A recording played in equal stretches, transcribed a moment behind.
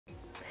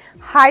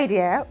Hi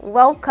there,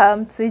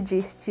 welcome to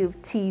GISTUBE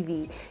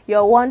TV,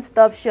 your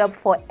one-stop shop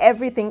for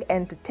everything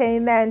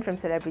entertainment, from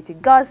celebrity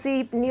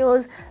gossip,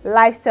 news,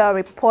 lifestyle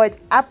reports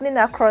happening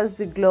across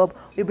the globe.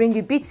 We bring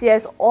you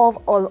BTS of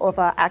all of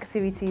our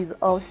activities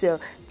also.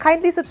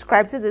 Kindly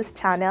subscribe to this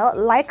channel,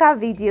 like our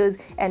videos,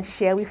 and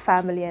share with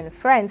family and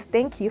friends.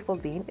 Thank you for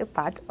being a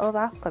part of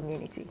our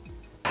community.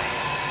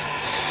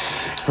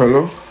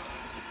 Hello?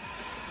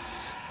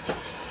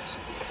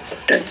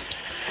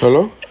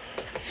 Hello?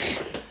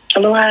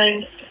 Hello,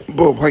 hi.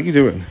 Bob, how you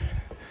doing?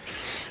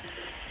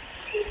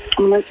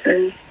 I'm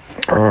okay.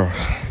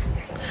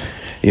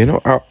 You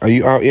know, are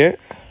you out yet?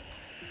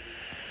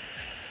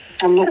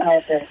 I'm not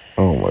out there.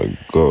 Oh my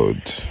God.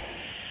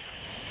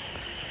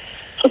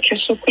 Okay,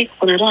 so quick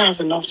one. I don't have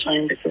enough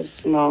time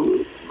because,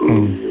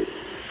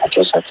 I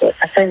just had to,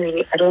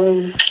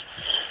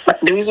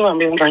 but the reason why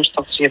I'm even trying to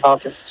talk to you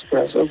about this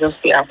is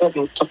obviously I've not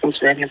been talking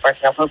to anybody.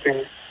 I've not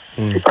been...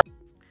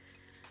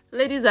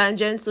 Ladies and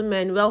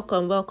gentlemen,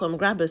 welcome.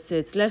 Grab a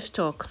seat. Let's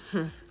talk.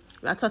 We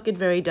are talking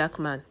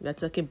Verydarkman. We are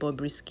talking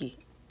Bobrisky.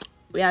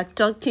 We are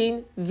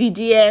talking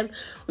VDM.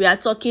 We are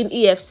talking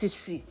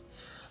EFCC.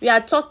 We are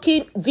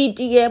talking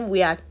VDM.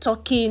 We are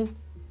talking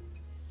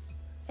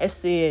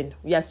SAN.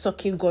 We are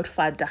talking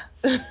Godfather.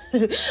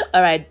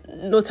 All right,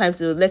 no time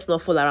to, let's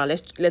not fool around.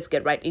 Let's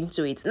get right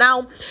into it.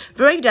 Now,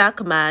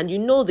 Verydarkman, you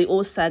know the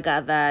old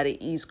saga that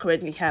is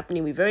currently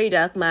happening with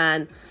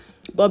Verydarkman,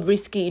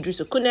 Bobrisky, Idris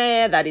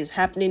Okuneye, that is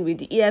happening with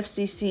the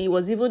EFCC.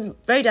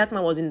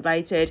 Verydarkman was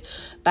invited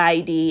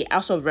by the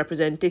House of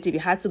Representatives. He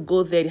had to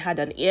go there. They had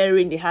an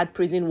hearing. They had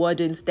prison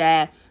wardens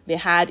there. They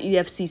had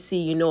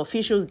EFCC,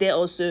 officials there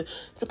also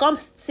to come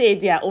say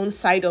their own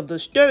side of the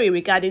story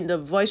regarding the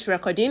voice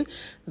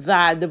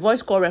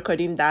call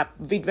recording that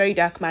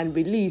Verydarkman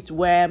released,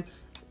 where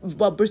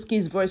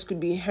Bobrisky's voice could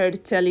be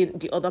heard telling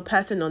the other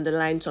person on the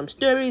line some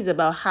stories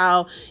about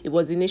how it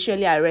was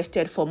initially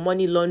arrested for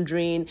money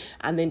laundering,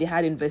 and then they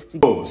had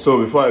investigation.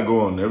 So before I go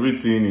on,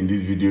 everything in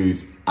this video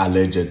is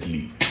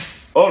allegedly.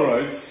 All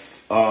right.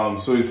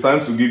 So it's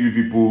time to give you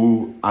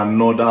people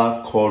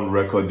another call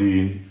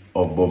recording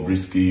of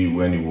Bobrisky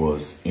when he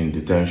was in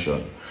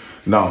detention.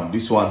 Now,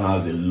 this one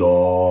has a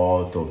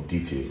lot of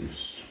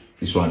details.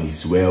 This one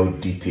is well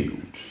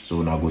detailed.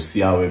 So now go see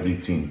how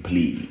everything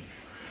played.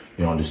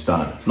 You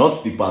understand?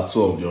 Not the part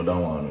 2 of the other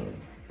one.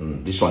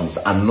 This one is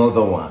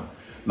another one.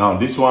 Now,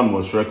 this one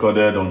was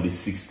recorded on the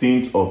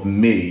 16th of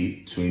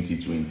May,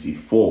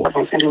 2024. I've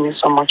been sending me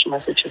so much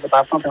messages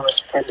about not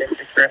responding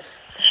because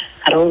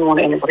I don't want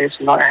anybody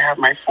to know I have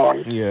my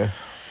phone. Yeah.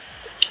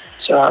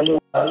 So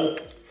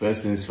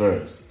first things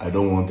first, I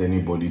don't want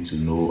anybody to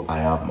know I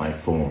have my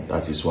phone.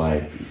 That is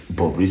why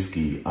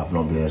Bobrisky have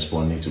not been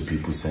responding to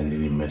people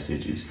sending him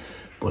messages.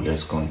 But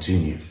let's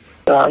continue.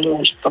 I only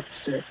want to talk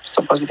to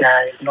somebody that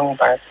I know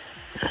that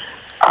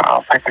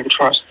I can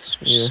trust.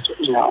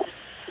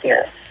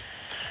 Yeah.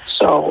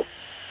 So,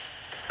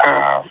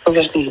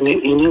 obviously,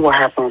 you knew what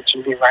happened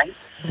to me,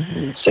 right?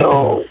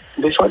 So,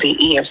 before the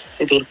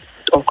EFCC,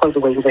 of course, they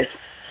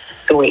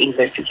were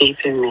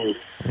investigating me,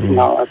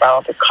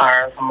 about the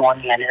cars,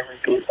 money, and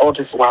everything, all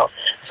this while.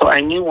 So,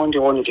 I knew one day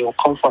they will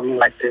come for me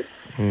like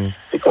this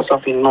because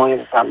of the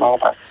noise and all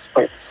that.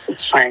 But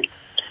it's fine.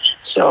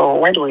 So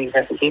when they were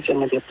investigating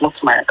me, they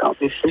blocked my account.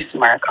 They froze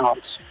my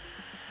account.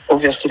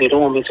 Obviously, they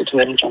don't want me to do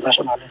any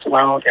transaction on it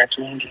while they're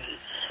doing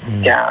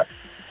their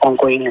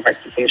ongoing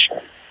investigation.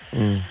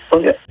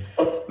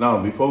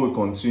 Now, before we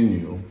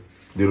continue,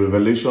 the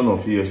revelation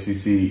of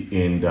EFCC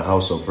in the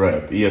House of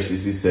Rep,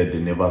 EFCC said they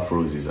never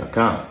froze his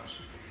account.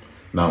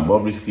 Now,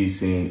 Bobrisky is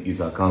saying his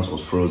account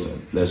was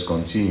frozen. Let's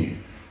continue.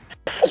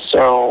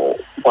 So,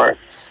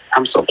 but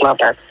I'm so glad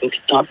that they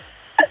did not.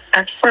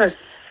 At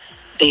first,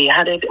 they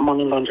added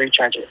money laundering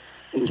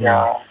charges in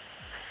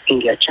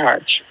their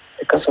charge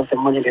because of the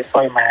money they saw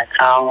in my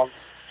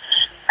account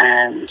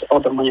and all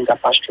the money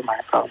that passed through my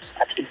account.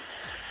 At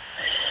least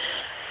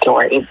they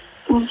were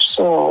able.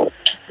 So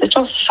they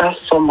just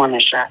asked some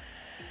money,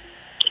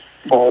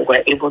 but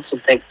we're able to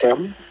beg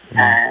them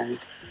and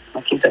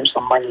give them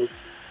some money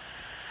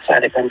so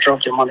they can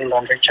drop the money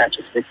laundering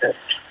charges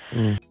because.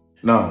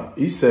 Now,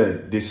 he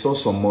said they saw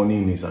some money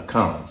in his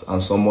account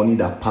and some money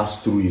that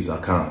passed through his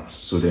account.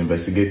 So they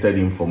investigated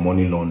him for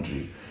money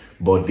laundering.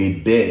 But they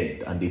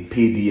begged and they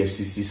paid the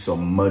FCC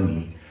some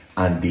money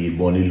and the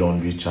money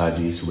laundering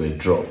charges were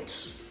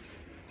dropped.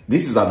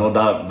 This is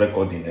another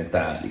recording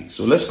entirely.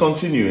 So let's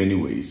continue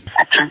anyways.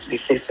 I can't be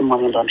facing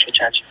money laundering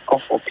charges.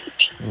 God forbid.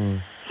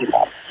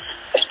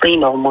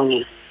 Spraying of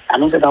money. I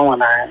know that one.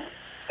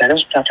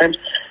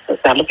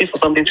 They're looking for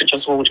something to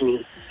just hold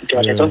me.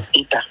 They just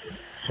eat that.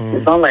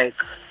 It's not like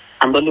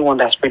I'm the only one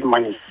that sprayed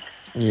money.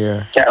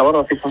 Yeah. There are a lot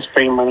of people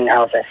spraying money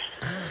out there.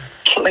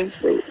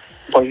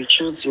 But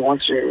you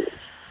want to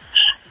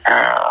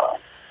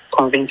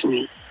convince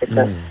me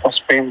because of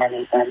spraying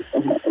money. And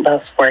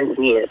that's quite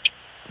weird.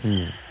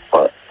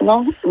 But,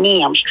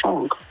 me, I'm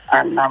strong.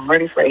 And I'm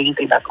ready for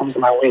anything that comes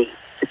my way.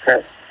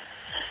 Because,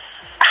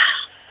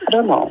 I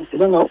don't know.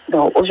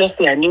 No,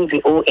 obviously, I knew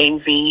the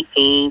OMV,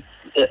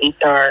 AIDS, the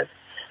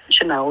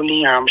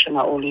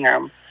Shana only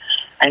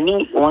I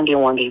knew one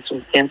day to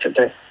get into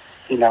this,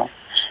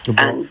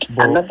 And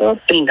another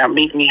thing that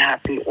made me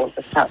happy was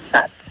the fact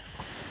that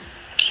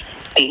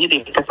they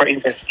did a proper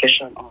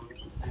investigation on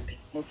me, and they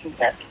noticed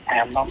that I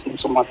am not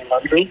into money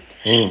laundering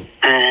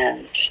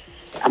and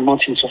I'm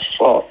not into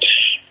fraud.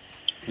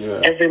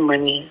 Yeah. Every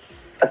money,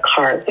 the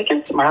cars, they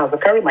came to my house. They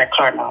carried my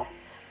car now.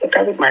 They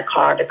carried my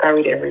car. They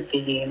carried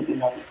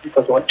everything,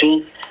 because they were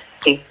doing.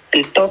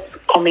 They thought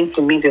coming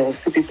to me, they will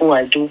see people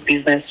I do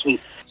business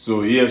with.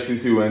 So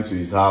EFCC went to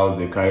his house.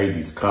 They carried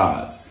his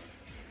cars.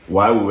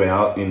 While we were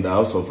out in the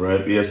House of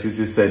Rep,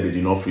 EFCC said they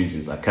did not freeze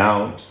his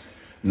account.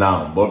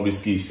 Now,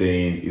 Bobrisky is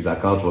saying his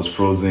account was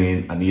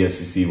frozen and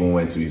EFCC even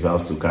went to his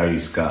house to carry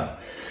his car.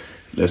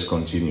 Let's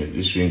continue.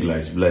 This ring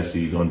lights, bless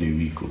you, don't the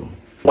week.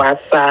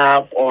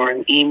 WhatsApp or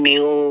an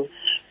email.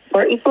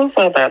 But it's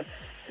also that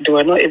they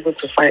were not able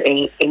to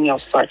find any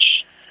of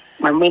such.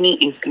 My money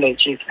is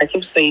legit. I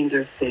keep saying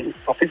this thing,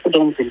 but people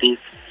don't believe.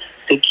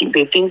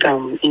 They think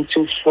I'm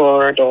into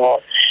fraud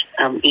or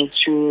I'm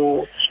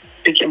into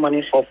picking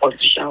money for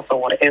politicians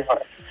or whatever.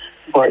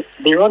 But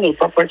they run a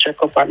proper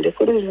checkup and they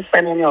couldn't even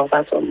find any of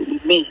that on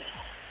me.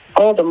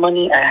 All the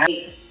money I have.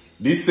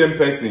 This same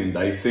person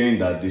that is saying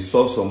that they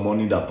saw some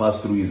money that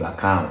passed through his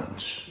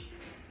account.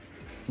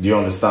 Do you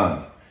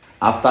understand?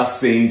 After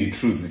saying the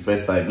truth the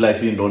first time, like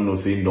saying don't know,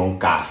 saying don't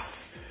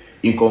cast.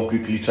 He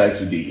quickly tried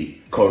to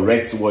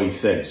correct what he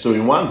said. So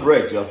in one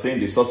breath, you're saying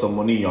they saw some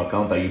money in your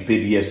account and you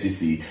paid the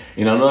FCC.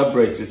 In another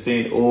breath, you're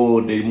saying,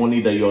 oh, the money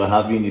that you're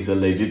having is a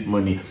legit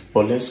money.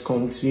 But let's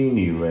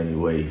continue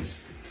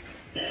anyways.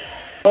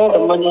 All the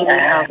money I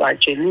have are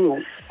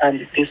genuine,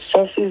 and the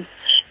sources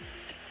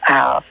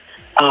are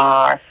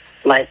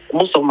like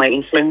most of my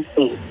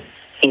influencing.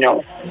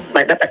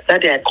 Like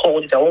that day I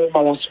called, the old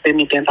man wants to pay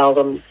me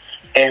 10,000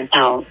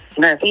 pounds.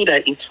 And I think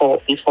that it's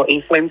for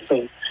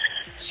influencing.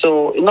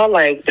 So,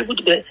 like people,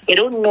 they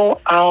don't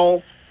know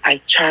how I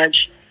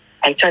charge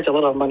a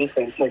lot of money for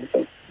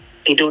influencing.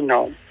 They don't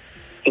know,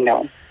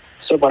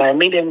 So, but I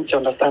made them to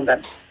understand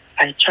that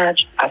I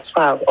charge as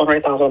far as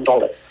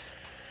 $100,000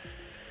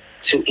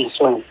 to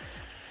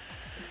influence.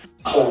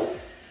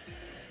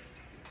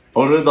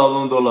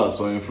 $100,000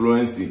 for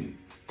influencing.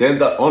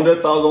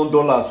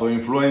 $100,000 for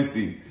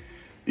influencing.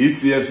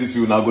 Is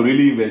CFCC will not go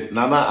really invest.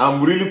 Nana,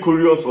 I'm really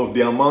curious of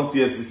the amount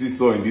CFCC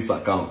saw in this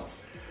account.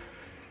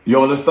 You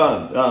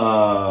understand?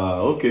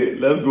 Okay,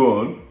 let's go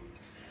on.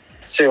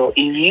 So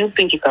if you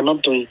think you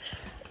cannot do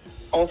it,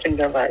 all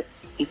fingers are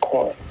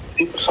equal.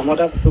 Some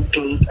other people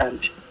do it,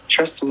 and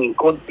trust me,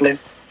 God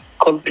bless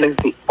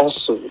the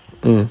also.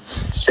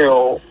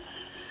 So,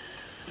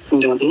 they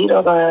did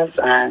all that,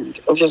 and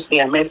obviously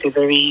I met a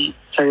very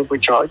terrible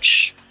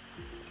judge.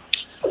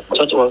 The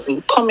judge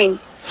wasn't coming.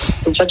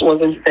 The judge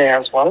wasn't fair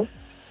as well.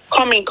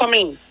 Coming.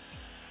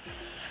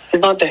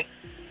 He's not there.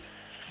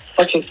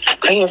 Okay,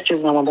 can you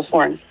excuse me? I'm on the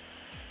phone.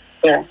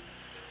 Yeah.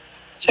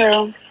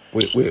 So.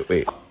 Wait.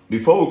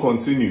 Before we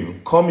continue,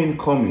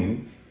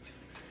 coming.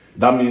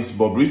 That means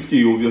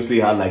Bobrisky obviously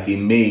had like a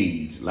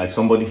maid, like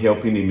somebody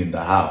helping him in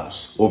the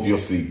house.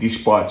 Obviously, this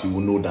part you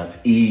will know that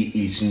he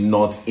is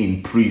not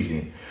in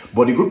prison.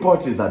 But the good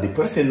part is that the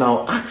person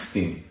now asked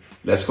him.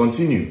 Let's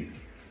continue.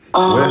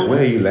 Where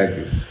are you like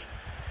this?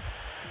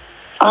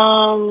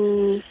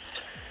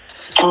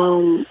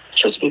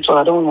 Truth be told,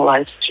 I don't want to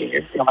lie to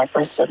you. You're my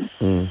person.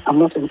 I'm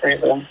not in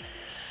prison,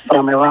 but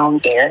I'm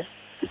around there.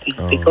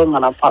 They got me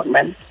an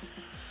apartment,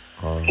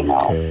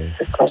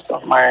 because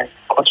of my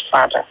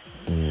godfather.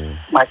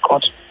 My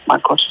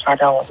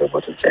godfather was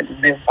able to tell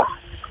never,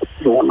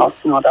 you will not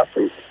see another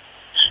prison.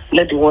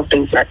 Let the world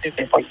think you are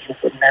taking, but you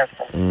will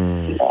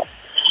never,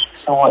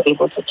 So we're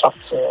able to talk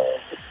to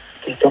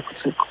the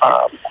deputy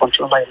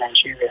controller in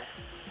Nigeria.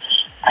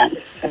 And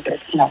they said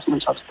that in as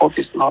much as Bob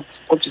is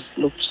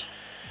looked,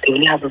 they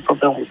really have a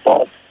problem with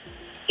Bob.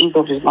 If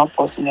Bob is not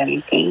posting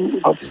anything,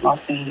 Bob is not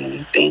saying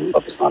anything,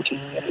 Bob is not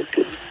doing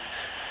anything,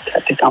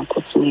 that they can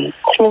put me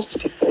close to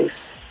the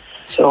place.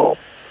 So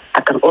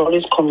I can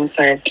always come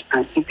inside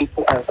and see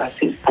people as I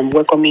see I'm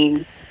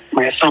welcoming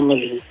my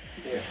family.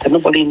 That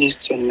nobody needs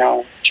to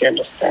know. Do you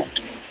understand?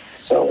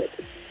 So,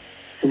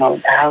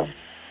 I have.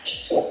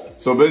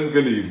 So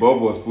basically,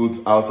 Bob was put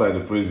outside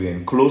the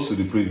prison, close to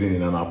the prison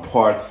in an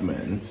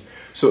apartment.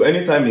 So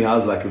anytime he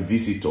has like a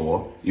visitor,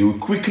 he will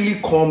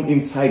quickly come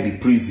inside the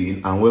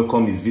prison and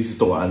welcome his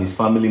visitor and his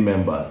family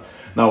members.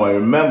 Now, I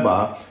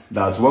remember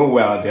that when we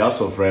were at the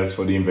House of Reps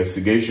for the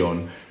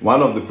investigation,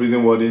 one of the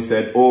prison wardens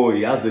said, oh,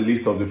 he has the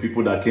list of the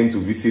people that came to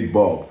visit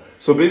Bob.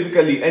 So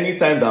basically,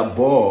 anytime that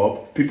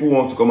people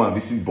want to come and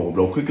visit Bob,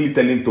 they'll quickly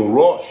tell him to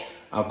rush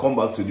and come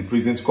back to the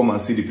prison to come and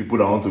see the people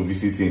that want to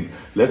visit him.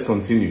 Let's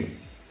continue.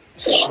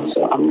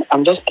 So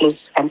I'm just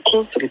close. I'm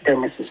close to the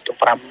premises too,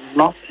 but I'm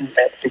not in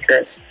there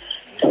because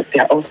they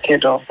are all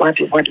scared of why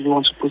do we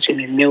want to put you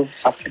in a new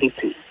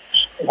facility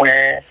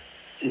where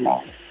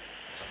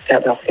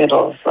they're scared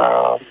of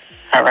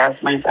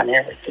harassment and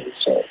everything.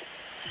 So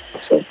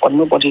but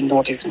nobody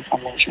knows this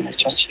information. It's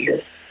just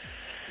you.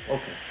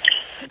 Okay.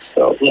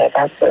 So yeah,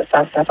 that's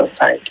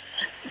aside.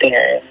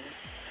 There,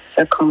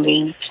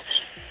 Secondly,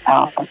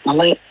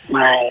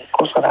 my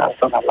godfather has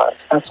done a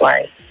lot. That's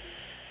why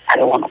I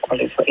don't want to call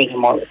it for any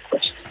more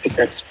requests,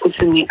 because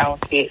putting me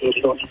out here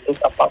alone in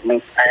this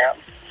apartment, I am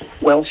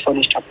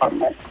well-furnished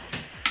apartment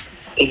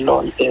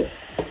alone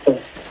is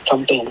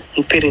something.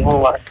 He paid a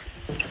whole lot.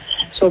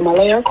 So my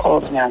lawyer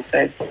called me and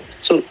said,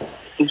 so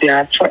he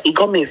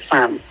got me a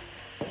son.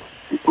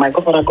 My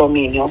godfather got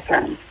me a new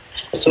son.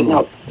 So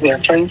now we are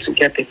trying to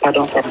get the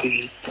pardon from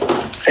the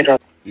federal.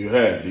 You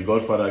heard, the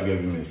godfather gave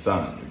him a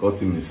son,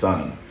 got him a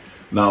son.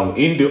 Now,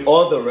 in the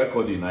other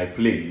recording I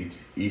played,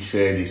 he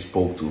said he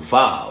spoke to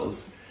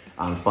Fowles,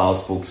 and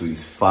Fowles spoke to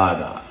his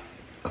father,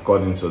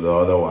 according to the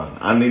other one.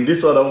 And in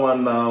this other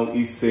one now,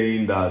 he's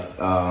saying that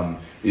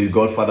his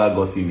godfather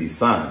got him a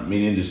son,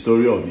 meaning the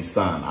story of the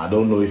son. I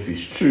don't know if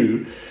it's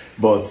true,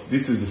 but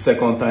this is the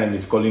second time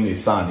he's calling a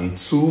son in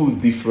two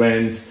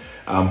different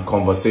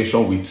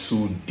conversations with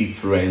two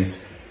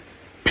different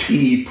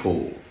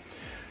people.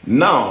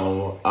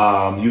 Now,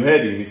 you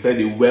heard him, he said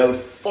a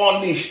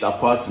well-furnished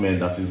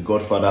apartment that his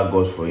godfather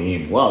got for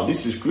him. Wow,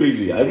 this is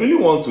crazy. I really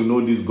want to know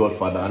this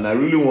godfather, and I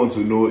really want to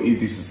know if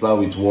this is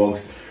how it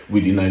works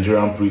with the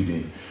Nigerian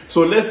prison.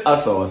 So let's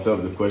ask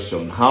ourselves the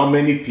question, how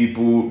many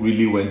people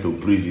really went to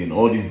prison?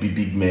 All these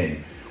big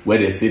men, where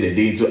they say that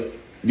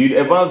did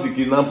Evans the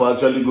kidnapper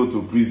actually go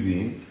to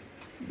prison?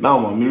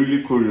 Now, I'm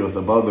really curious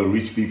about the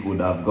rich people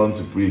that have gone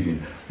to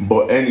prison.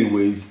 But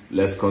anyways,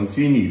 let's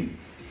continue.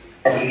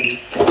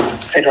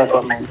 Federal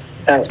government,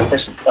 that's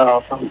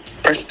from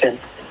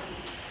presidents,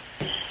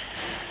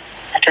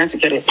 are trying to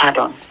get a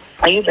pardon.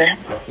 Are you there?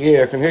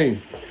 Yeah, I can hear you.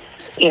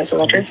 Yeah, so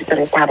they're trying to get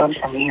a pardon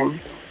from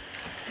him.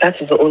 That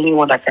is the only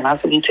one that can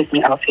actually take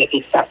me out here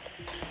ASAP.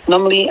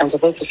 Normally, I'm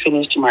supposed to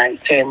finish my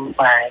term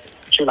by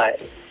July.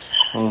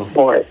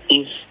 But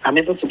if I'm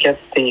able to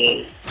get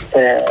the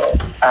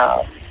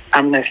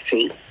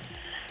amnesty,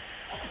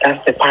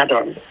 that's the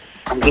pardon,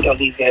 I'm going to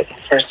leave here the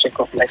first week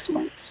of next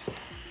month.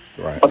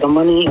 Right. But the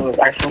money he was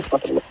asking for,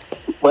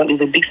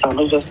 it's a big sum,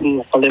 obviously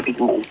we call it big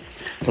money.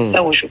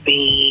 So we should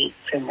pay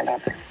 10 million.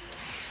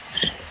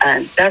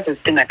 And that's the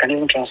thing I can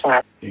even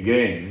transfer.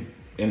 Again,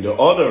 in the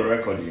other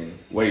recording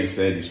where he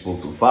said he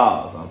spoke to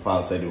Fowles, and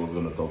Fowles said he was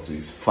going to talk to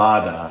his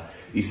father,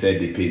 he said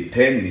they paid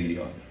 10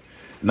 million.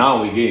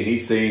 Now again,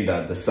 he's saying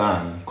that the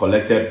son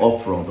collected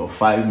upfront of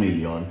 5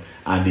 million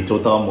and the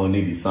total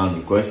money the son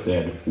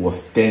requested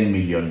was 10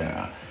 million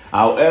naira.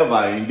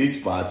 However, in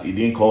this part, he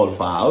didn't call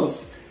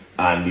Fowles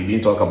and he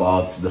didn't talk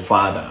about the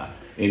father.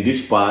 In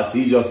this part,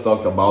 he just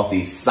talked about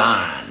his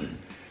son.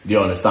 Do you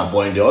understand?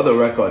 But in the other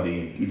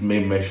recording, it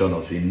made mention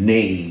of a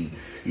name,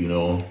 you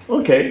know.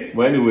 Okay,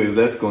 well, anyways,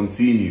 let's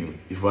continue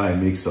before I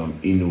make some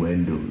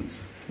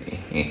innuendos.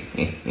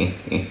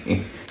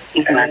 If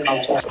an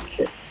account was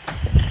okay.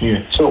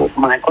 Yeah. So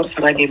my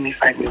godfather gave me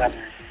 5 million.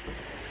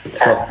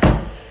 I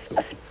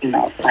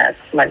feel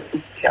like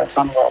he has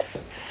done well.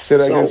 Say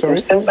that again, sorry?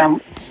 Since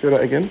Say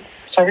that again?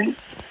 Sorry?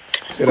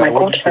 Say My that.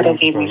 godfather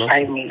gave me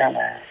 5 million.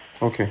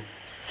 Okay.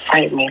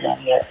 5 million,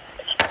 yes.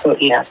 So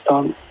he has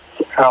done,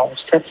 we've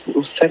set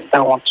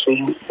that one to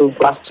him these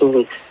last 2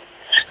 weeks.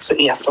 So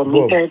he has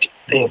submitted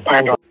the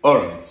pardon.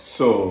 Alright,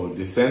 so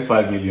they sent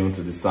 5 million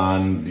to the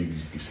son.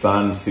 The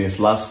son, since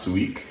last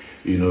week,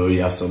 you know, he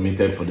has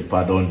submitted for the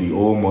pardon. The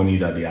whole money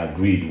that they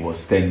agreed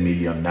was 10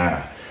 million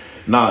naira.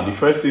 Now, the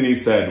first thing he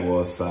said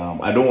was,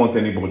 I don't want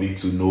anybody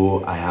to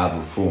know I have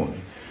a phone.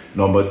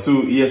 Number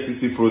two,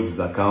 EFCC froze his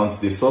accounts.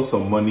 They saw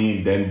some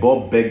money, then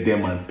Bob begged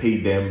them and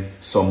paid them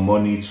some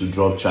money to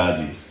drop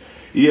charges.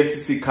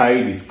 EFCC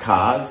carried his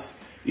cars.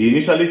 He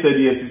initially said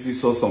EFCC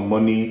saw some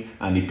money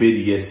and he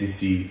paid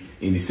EFCC.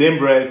 In the same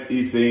breath,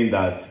 he's saying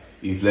that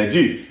it's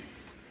legit.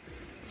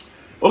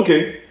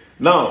 Okay,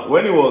 now,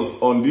 when he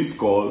was on this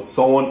call,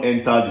 someone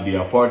entered the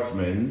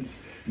apartment.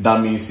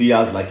 That means he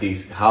has like a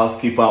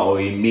housekeeper or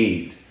a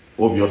maid.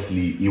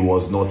 Obviously, he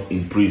was not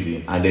in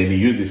prison. And then he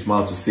used his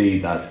mouth to say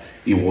that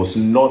he was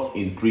not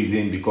in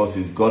prison because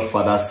his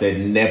godfather said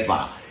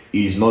never,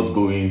 he is not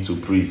going to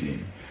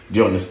prison. Do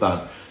you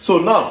understand? So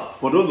now,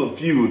 for those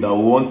of you that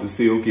want to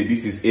say, okay,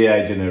 this is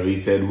AI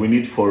generated, we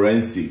need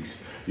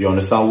forensics. You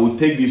understand? We'll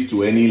take this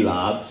to any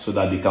lab so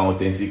that they can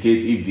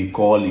authenticate if the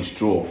call is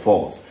true or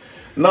false.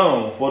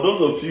 Now, for those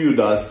of you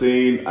that are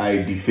saying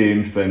I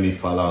defame Femi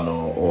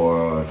Falana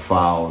or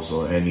Fowles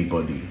or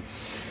anybody,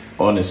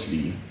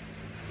 honestly,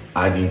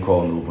 I didn't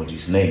call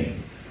nobody's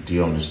name. Do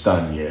you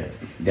understand? Yeah,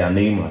 their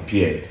name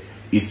appeared.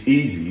 It's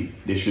easy.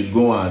 They should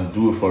go and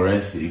do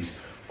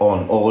forensics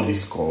on all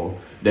this call.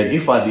 Then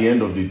if at the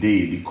end of the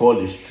day, the call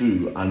is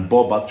true and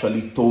Bob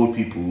actually told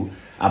people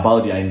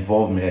about their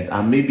involvement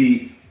and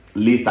maybe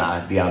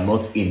later they are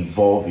not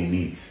involved in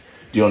it,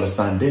 do you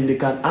understand? Then they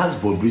can ask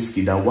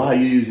Bobrisky that why are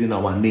you using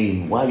our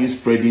name? Why are you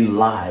spreading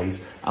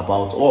lies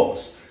about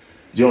us?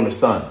 Do you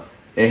understand?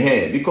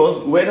 Because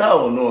whether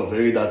or not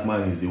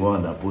Verydarkman is the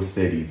one that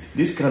posted it,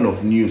 this kind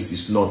of news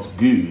is not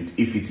good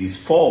if it is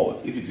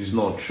false, if it is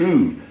not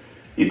true.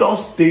 You don't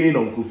stain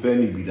Uncle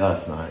Femi be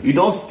that now. You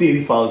don't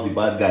stain Fowles the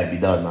bad guy be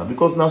that now.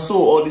 Because now so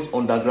all this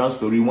underground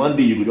story, one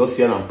day you will just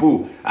hear and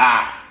pull,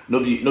 no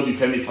be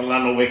Femi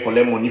Falana where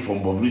collect money from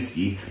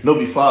Bobrisky, no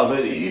be Faz.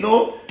 You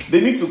know, they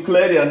need to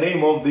clear their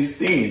name of this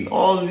thing.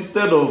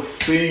 Instead of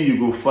saying you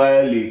go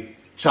file a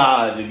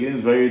charge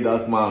against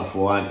Verydarkman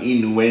for an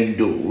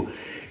innuendo,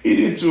 you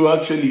need to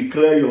actually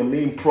clear your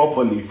name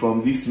properly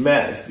from this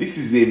mess. This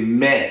is a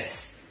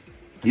mess.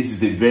 This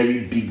is a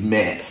very big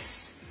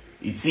mess.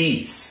 It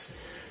is.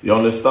 You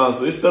understand?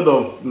 So instead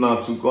of now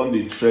to come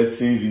the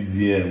threatening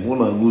VDM,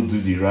 wanna go do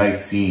the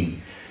right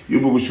thing. You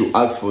people should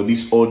ask for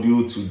this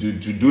audio to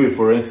do a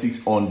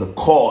forensics on the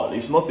call.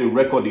 It's not a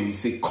recording,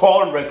 it's a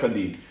call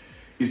recording.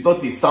 It's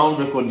not a sound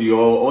recording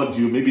or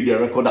audio, maybe the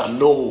recorder.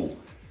 No.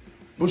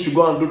 We should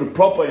go and do the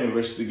proper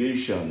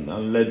investigation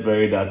and let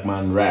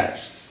Verydarkman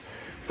rest.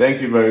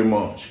 Thank you very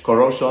much.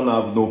 Corruption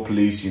have no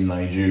place in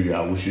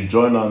Nigeria. We should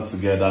join hands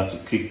together to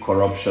kick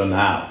corruption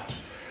out.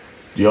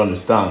 Do you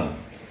understand?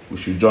 We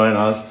should join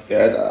hands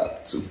together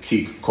to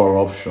kick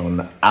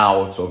corruption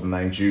out of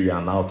Nigeria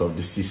and out of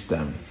the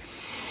system.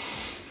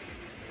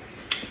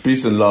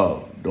 Peace and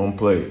love. Don't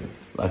play.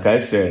 Like I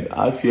said,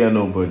 I fear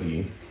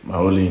nobody. My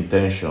only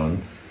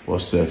intention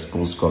was to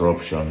expose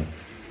corruption,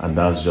 and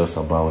that's just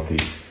about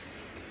it.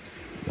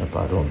 But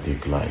I don't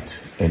take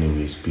light.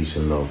 Anyways, peace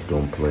and love.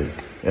 Don't play.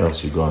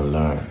 Else you're gonna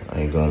learn.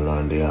 And you're gonna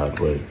learn the hard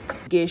way.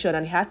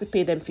 And he had to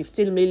pay them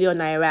 15 million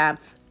naira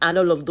and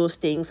all of those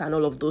things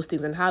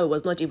and how he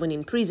was not even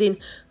in prison.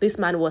 This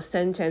man was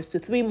sentenced to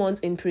 3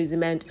 months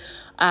imprisonment,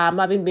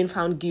 having been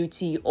found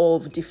guilty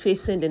of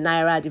defacing the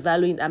naira,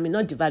 defacing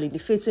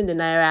the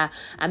naira,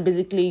 and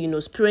basically, you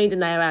know, spraying the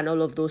naira and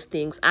all of those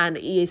things. And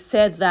he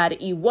said that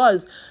he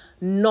was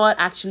not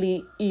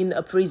actually in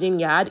a prison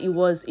yard. He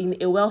was in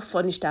a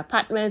well-furnished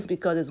apartment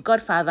because his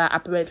godfather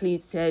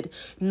apparently said,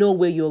 no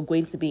way you're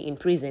going to be in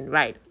prison,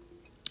 right?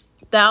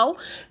 Now,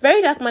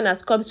 Verydarkman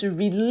has come to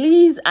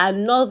release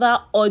another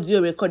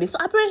audio recording. So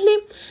apparently,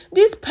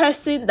 this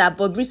person that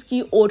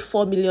Bobrisky owed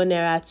 4 million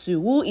naira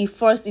to, who he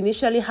first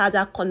initially had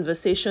that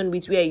conversation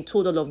with, where he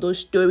told all of those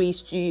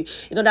stories to,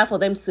 in order for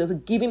them to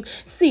give him.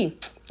 See,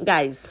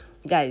 guys,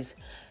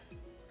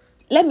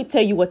 let me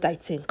tell you what I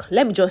think.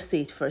 Let me just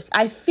say it first.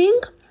 I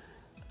think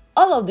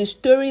all of the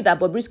story that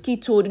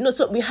Bobrisky told, you know,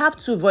 so we have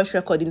 2 voice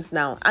recordings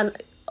now, and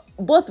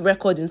both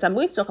recordings, I'm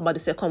going to talk about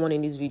the second one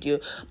in this video,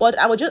 but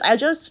I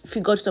just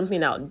figured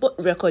something out. Both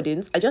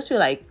recordings, I just feel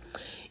like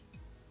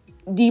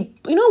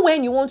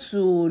when you want to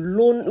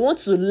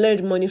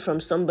lend money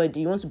from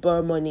somebody, you want to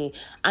borrow money,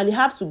 and you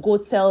have to go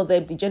tell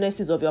them the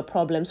genesis of your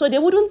problem, so they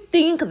wouldn't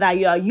think that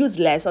you are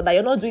useless or that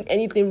you're not doing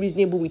anything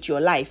reasonable with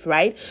your life,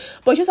 right?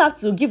 But you just have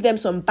to give them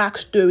some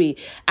backstory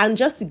and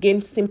just to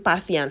gain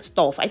sympathy and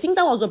stuff. I think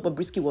that was what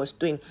Bobrisky was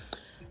doing.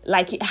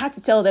 Like, he had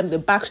to tell them the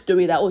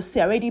backstory that, oh, see,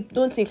 I already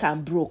don't think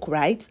I'm broke,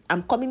 right?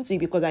 I'm coming to you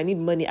because I need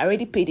money. I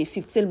already paid a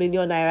 15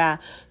 million naira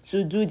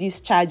to do these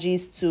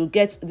charges, to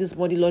get these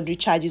money laundry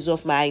charges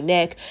off my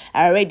neck.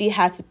 I already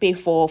had to pay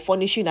for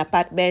furnishing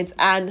apartments.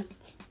 And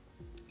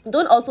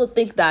don't also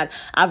think that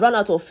I've run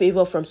out of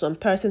favor from some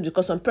persons,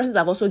 because some persons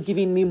have also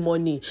given me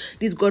money.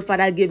 This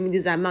godfather gave me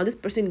this amount. This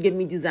person gave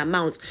me this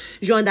amount.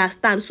 You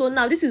understand? So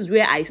now this is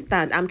where I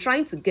stand. I'm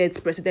trying to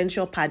get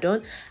presidential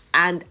pardon,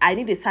 and I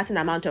need a certain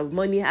amount of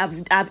money.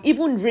 I've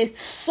even raised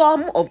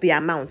some of the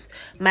amounts.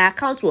 My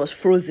account was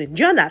frozen.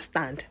 Do you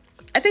understand?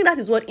 I think that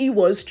is what he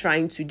was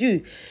trying to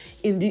do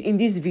in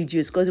these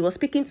videos, because he was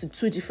speaking to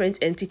 2 different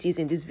entities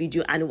in this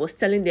video, and he was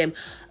telling them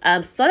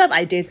sort of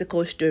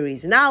identical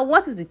stories. Now,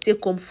 what is the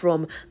take home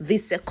from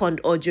this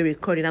second audio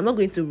recording? I'm not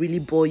going to really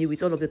bore you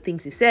with all of the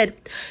things he said.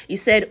 He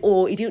said,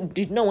 oh, he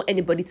did not want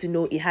anybody to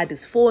know he had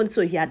his phone,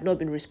 so he had not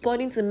been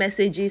responding to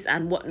messages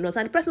and whatnot.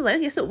 And the person was like,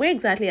 okay, so where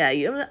exactly are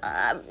you?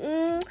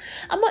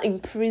 I'm not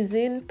in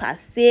prison per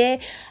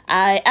se.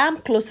 I am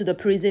close to the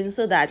prison,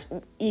 so that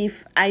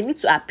if I need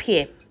to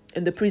appear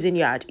in the prison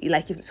yard,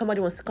 like if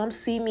somebody wants to come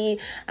see me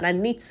and I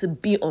need to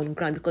be on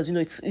ground, because, you know,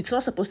 it's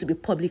not supposed to be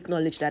public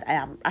knowledge that I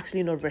am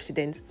actually not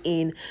resident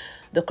in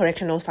the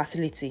correctional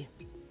facility,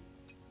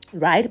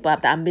 right?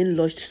 But I'm being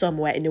lodged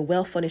somewhere in a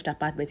well-furnished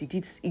apartment.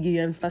 He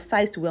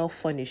emphasized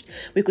well-furnished.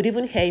 We could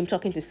even hear him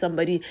talking to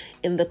somebody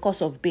in the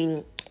course of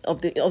being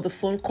of the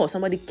phone call.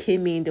 Somebody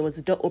came in, there was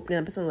a door opening,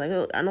 and person was like,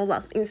 oh, and all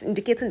that,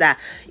 indicating that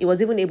he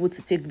was even able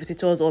to take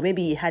visitors, or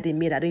maybe he had a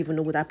maid. I don't even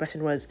know who that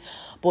person was,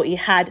 but he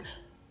had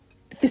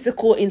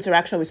physical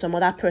interaction with some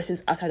other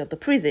persons outside of the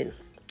prison.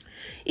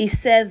 He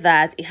said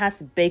that he had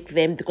to beg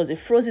them because he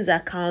froze his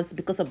account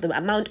because of the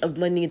amount of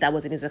money that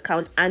was in his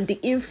account and the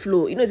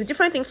inflow. You know, it's a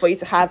different thing for you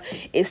to have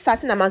a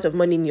certain amount of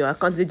money in your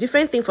account. It's a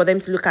different thing for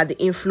them to look at the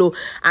inflow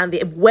and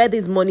where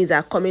these monies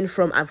are coming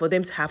from, and for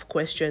them to have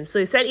questions. So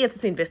he said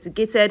EFCC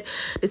investigated.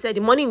 They said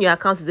the money in your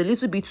account is a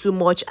little bit too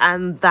much,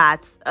 and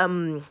that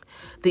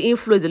the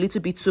inflow is a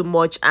little bit too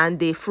much, and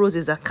they froze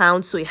his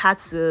account. So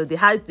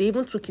they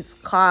even took his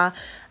car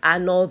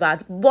and all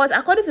that. But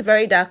according to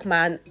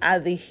Verydarkman,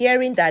 at the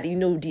hearing that,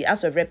 the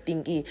House of Rep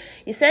thingy,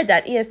 he said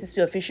that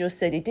EFCC officials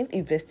said they didn't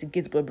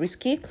investigate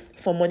Bobrisky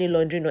for money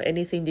laundering or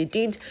anything. They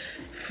didn't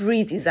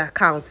freeze his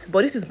account.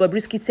 But this is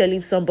Bobrisky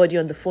telling somebody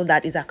on the phone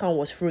that his account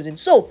was frozen.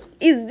 So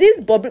is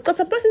this Bobrisky? Because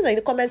some persons in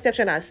the comment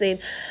section are saying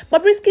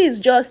Bobrisky is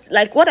just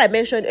like what I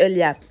mentioned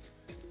earlier.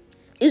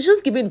 It's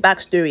just giving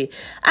backstory,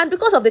 and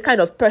because of the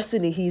kind of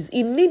person he is,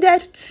 he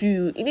needed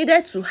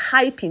to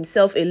hype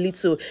himself a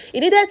little. He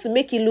needed to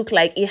make it look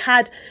like he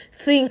had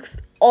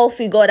things all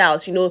figured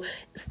out,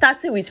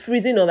 starting with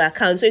freezing of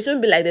accounts. So it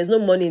won't be like there's no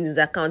money in his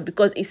account,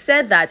 because he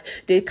said that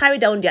they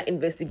carried down their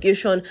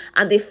investigation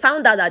and they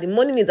found out that the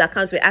money in his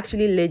accounts were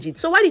actually legit.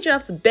 So why did you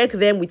have to beg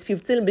them with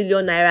 15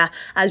 billion naira,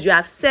 as you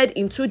have said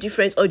in 2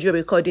 different audio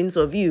recordings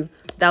of you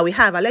that we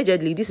have?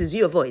 Allegedly, this is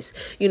your voice,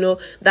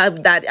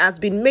 that has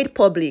been made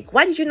public.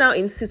 Why did you now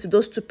insist to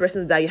those 2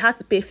 persons that you had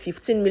to pay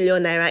 15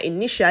 million naira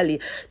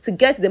initially to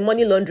get the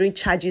money laundering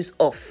charges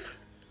off?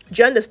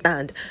 Do you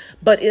understand?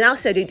 But he now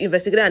said it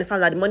investigated and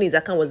found that the money in his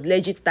account was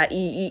legit, that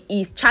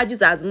he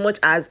charges as much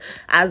as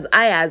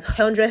high as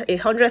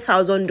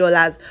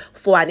 $100,000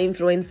 for an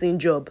influencing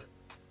job.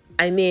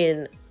 I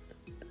mean,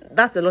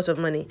 that's a lot of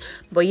money.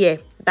 But yeah,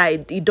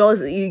 that he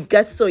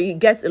gets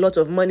a lot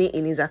of money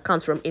in his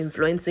account from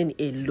influencing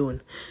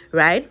alone,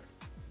 right?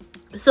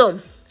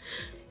 So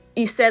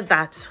he said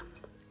that.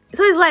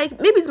 So it's like,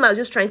 maybe this man was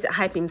just trying to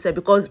hype himself,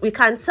 because we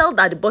can tell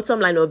that the bottom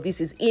line of this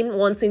is him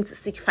wanting to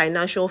seek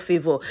financial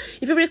favor.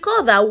 If you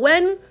recall that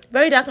when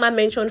Verydarkman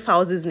mentioned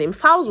Fowl's name,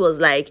 Fowls was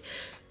like,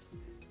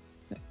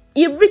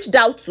 he reached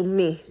out to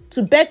me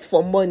to beg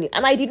for money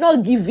and I did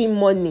not give him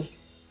money.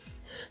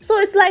 So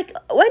it's like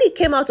when he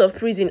came out of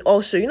prison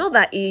also,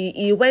 that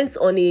he went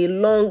on he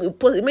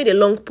made a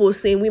long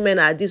post saying women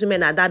are this,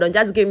 women are that, and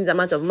just gave him the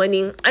amount of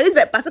money. And this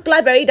particular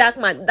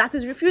Verydarkman that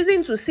is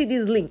refusing to see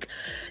this link.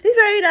 This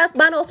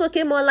Verydarkman also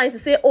came online to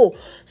say, so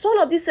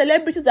all of these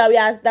celebrities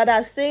that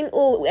are saying,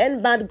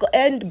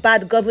 end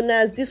bad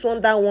governance, this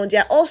one, that one, they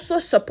are also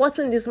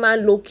supporting this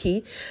man low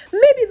key.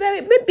 Maybe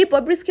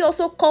Bobrisky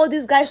also called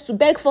these guys to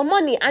beg for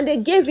money and they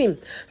gave him.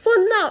 So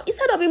now,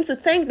 instead of him to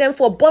thank them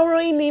for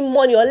borrowing him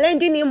money or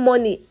lending him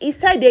money, he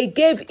said they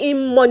gave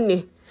him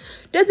money.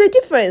 There's a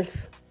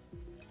difference.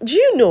 Do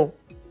you know?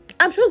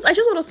 I just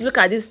want us to look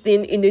at this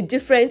thing in a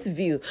different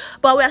view.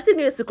 But we are still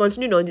going to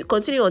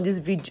continue on this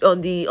video, on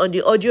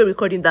the audio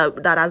recording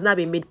that has now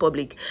been made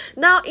public.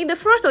 Now, in the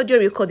first audio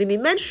recording, he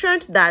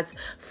mentioned that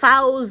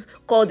Fowls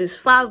called his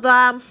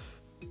father.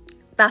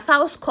 That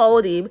Fowls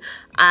called him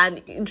and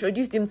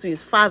introduced him to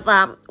his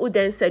father, who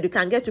then said you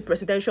can get to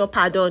presidential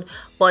pardon,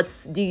 but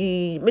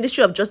the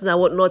Ministry of Justice and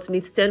whatnot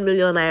needs 10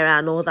 million naira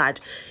and all that.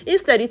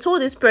 Instead, he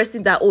told this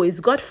person that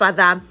his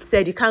godfather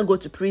said you can't go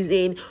to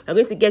prison, you're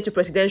going to get to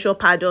presidential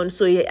pardon.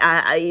 So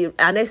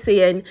an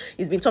SAN,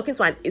 he's been talking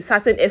to a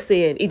certain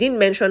SAN. He didn't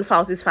mention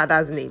Fowl's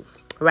father's name,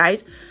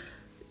 right?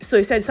 So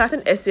he said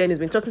certain SCN has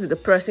been talking to the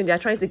person, they are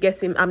trying to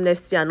get him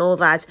amnesty and all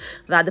that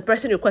the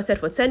person requested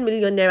for 10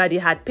 million naira, they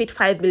had paid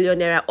 5 million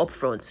naira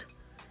upfront.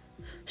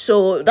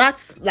 So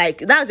that's where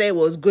it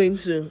was going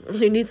to.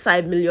 He needs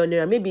 5 million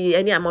naira. Maybe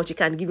any amount you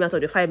can give me out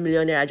of the 5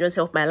 million naira, just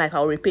help my life.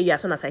 I'll repay you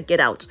as soon as I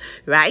get out,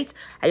 right?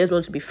 I just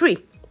want to be free.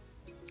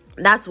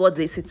 That's what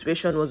the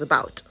situation was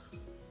about.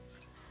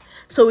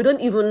 So we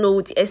don't even know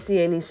what the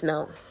SCN is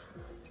now.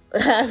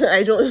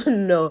 I don't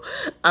know.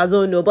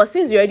 But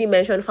since you already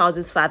mentioned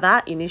Fowl's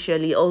father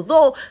initially,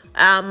 although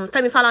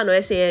Femi Falana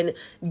SAN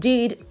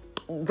did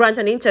grant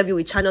an interview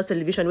with Channel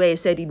Television where he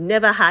said he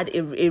never had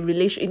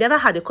he never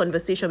had a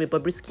conversation with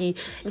Bobrisky.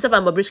 Himself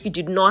and Bobrisky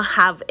did not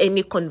have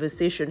any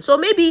conversation. So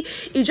maybe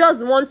he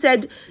just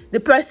wanted the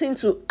person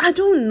to, I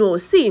don't know.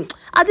 See,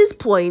 at this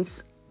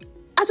point,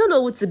 I don't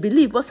know what to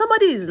believe, but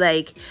somebody is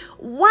like,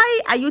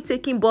 why are you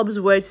taking Bob's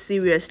word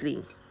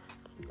seriously?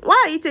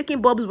 Why are you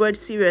taking Bob's word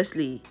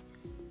seriously?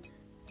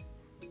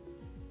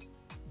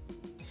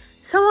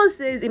 Someone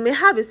says he may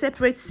have a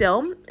separate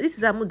cell. This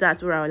is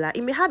Amudat Uraola.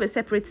 He may have a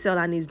separate cell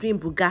and he's doing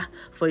buga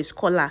for his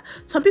collar.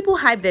 Some people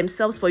hype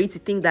themselves for you to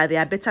think that they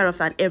are better off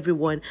than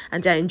everyone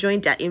and they are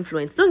enjoying their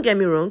influence. Don't get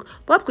me wrong,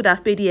 Bob could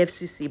have paid the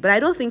FCC, but I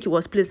don't think he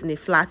was placed in a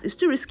flat. It's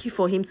too risky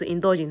for him to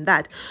indulge in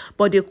that.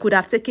 But they could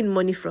have taken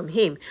money from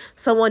him.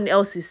 Someone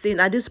else is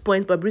saying at this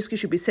point, Bobrisky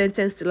should be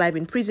sentenced to life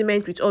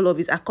imprisonment with all of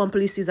his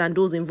accomplices and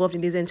those involved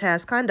in this entire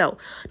scandal.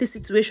 This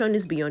situation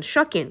is beyond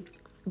shocking.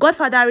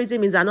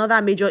 Godfatherism is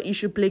another major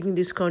issue plaguing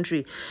this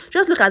country.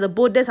 Just look at the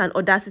boldness and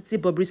audacity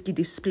Bobrisky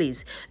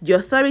displays. The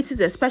authorities,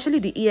 especially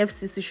the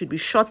EFCC, should be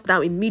shut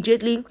down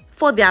immediately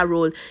for their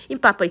role in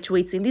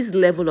perpetuating this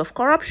level of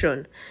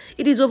corruption.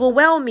 It is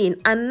overwhelming,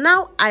 and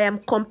now I am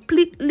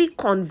completely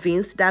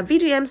convinced that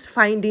VDM's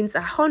findings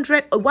are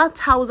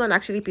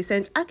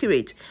 1,000%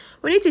 accurate.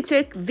 We need to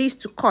take this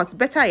to court,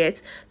 better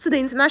yet, to the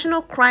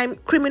International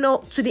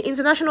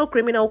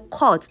Criminal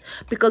Court,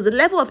 because the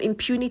level of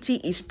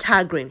impunity is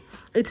staggering.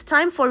 It's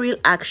time for real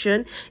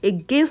action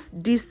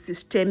against this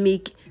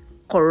systemic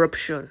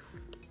corruption.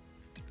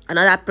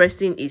 Another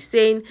person is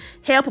saying,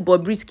 help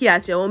Bobrisky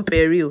at your own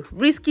peril.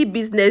 Risky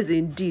business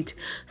indeed.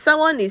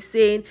 Someone is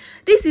saying,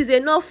 this is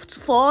enough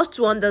for us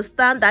to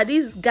understand that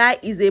this guy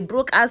is a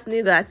broke-ass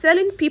nigger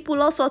telling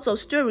people all sorts of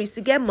stories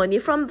to get money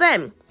from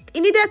them. He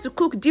needed to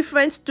cook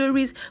different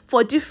stories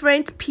for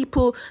different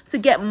people to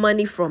get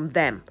money from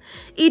them.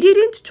 He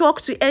didn't talk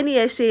to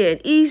any SAN.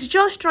 He's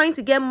just trying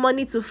to get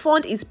money to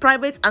fund his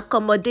private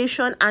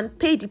accommodation and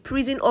pay the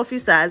prison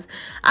officers,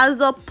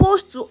 as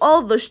opposed to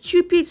all the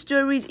stupid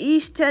stories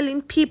he's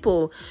telling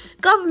people.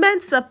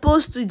 Government's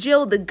supposed to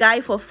jail the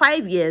guy for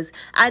 5 years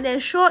and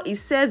ensure he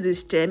serves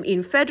his term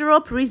in federal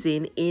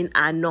prison in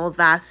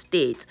another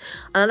state.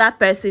 Another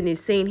person is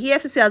saying,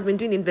 EFCC has been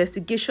doing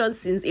investigations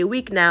since a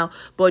week now,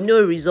 but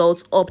no results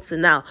up to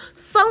now.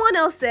 Someone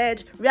else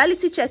said,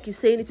 reality check is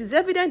saying it is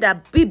evident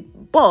that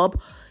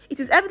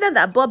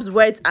Bob's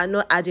words are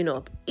not adding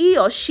up. He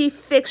or she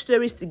fakes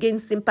stories to gain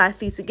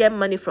sympathy, to get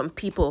money from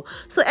people.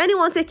 So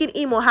anyone taking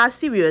him or her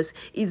serious,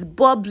 is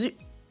Bob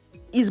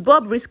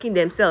risking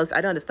themselves?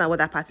 I don't understand what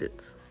that part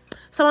is.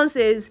 Someone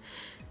says,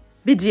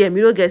 VDM,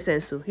 you don't get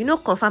sense. So you know,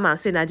 confirm I'm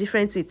saying a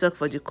different thing talk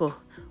for the call.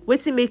 Wait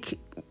to make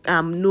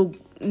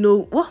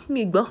what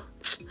me go.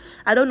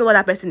 I don't know what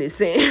that person is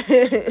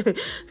saying.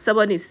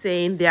 Someone is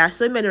saying there are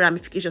so many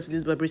ramifications to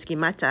this Bobrisky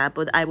matter,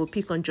 but I will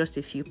pick on just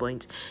a few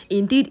points.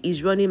 Indeed,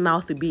 his running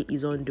mouth will be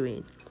his own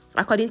doing.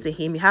 According to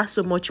him, he has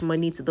so much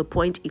money to the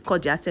point he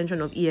caught the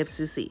attention of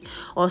EFCC.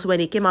 Also, when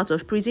he came out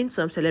of prison,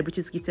 some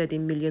celebrities gifted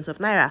him millions of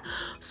naira.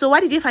 So why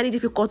did he find it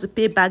difficult to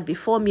pay back the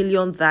 4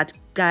 million that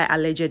guy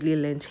allegedly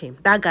lent him?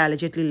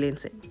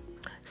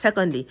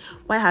 Secondly,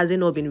 why has he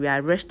not been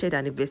rearrested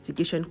and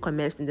investigation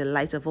commenced in the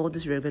light of all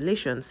these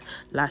revelations?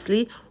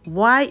 Lastly,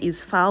 why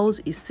is Fowles,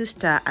 his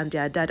sister, and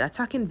their dad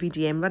attacking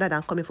VDM rather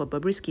than coming for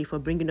Bobrisky for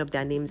bringing up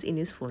their names in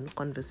his phone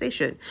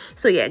conversation?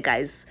 So yeah,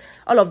 guys,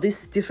 all of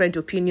these different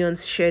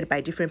opinions shared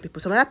by different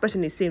people. Some other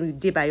person is saying, we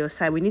did by your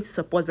side. We need to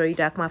support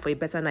Verydarkman for a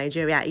better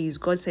Nigeria. He is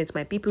God sent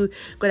my people.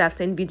 God have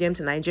sent VDM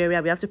to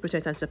Nigeria. We have to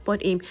protect and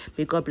support him.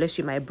 May God bless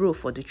you, my bro,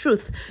 for the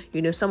truth.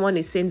 You know, someone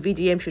is saying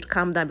VDM should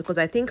calm down because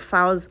I think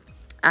Fowles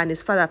and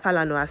his father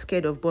Falano are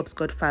scared of Bob's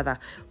godfather.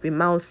 We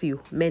mouth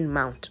you, men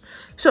mount.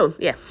 So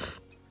yeah,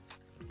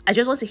 I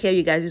just want to hear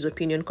you guys'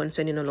 opinion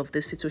concerning all of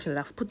this situation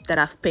that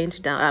I've penned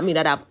down. I mean,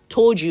 that I've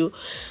told you.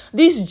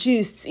 This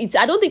gist,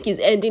 I don't think it's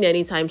ending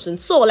anytime soon.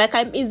 So like,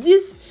 is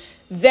this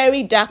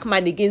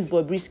Verydarkman against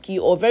Bobrisky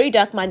or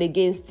Verydarkman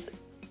against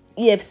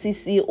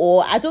EFCC,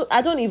 or I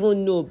don't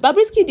even know.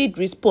 Bobrisky did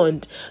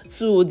respond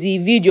to the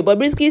video.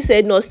 Bobrisky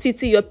said, no,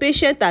 Titi, your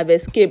patient have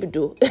escaped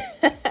though.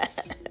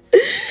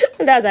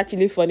 That's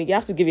actually funny. You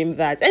have to give him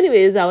that.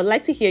 Anyways, I would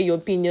like to hear your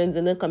opinions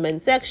in the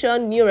comment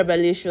section. New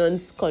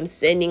revelations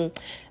concerning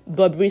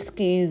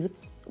Bobrisky's,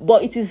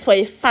 but it is for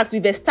a fact.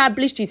 We've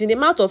established it in the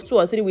mouth of 2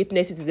 or 3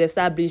 witnesses. It is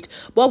established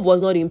Bob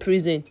was not in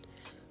prison.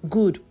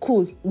 Good,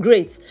 cool,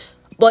 great.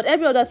 But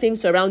every other thing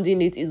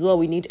surrounding it is what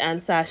we need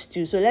answers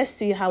to. So let's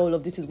see how all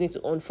of this is going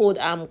to unfold.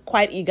 I'm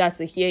quite eager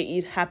to hear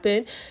it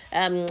happen.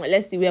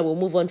 Let's see where we'll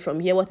move on from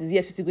here. What is the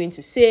FCC going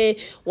to say?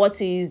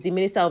 What is the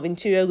Minister of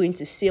Interior going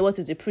to say? What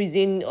is the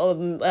prison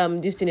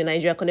this thing in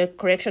Nigeria,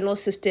 correctional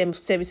system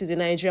services in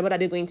Nigeria? What are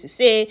they going to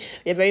say?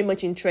 We're very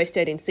much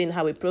interested in seeing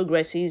how it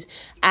progresses.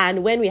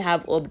 And when we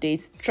have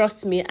updates,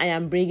 trust me, I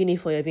am bringing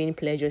it for your viewing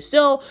pleasure.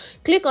 So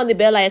click on the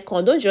bell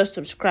icon. Don't just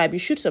subscribe. You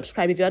should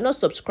subscribe. If you are not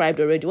subscribed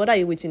already, what are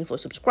you waiting for?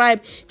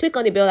 Subscribe, click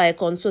on the bell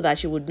icon so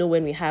that you would know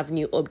when we have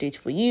new updates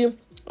for you.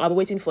 I'll be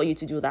waiting for you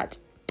to do that.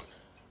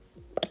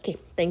 Okay,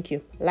 thank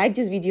you. Like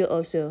this video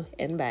also,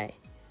 and bye.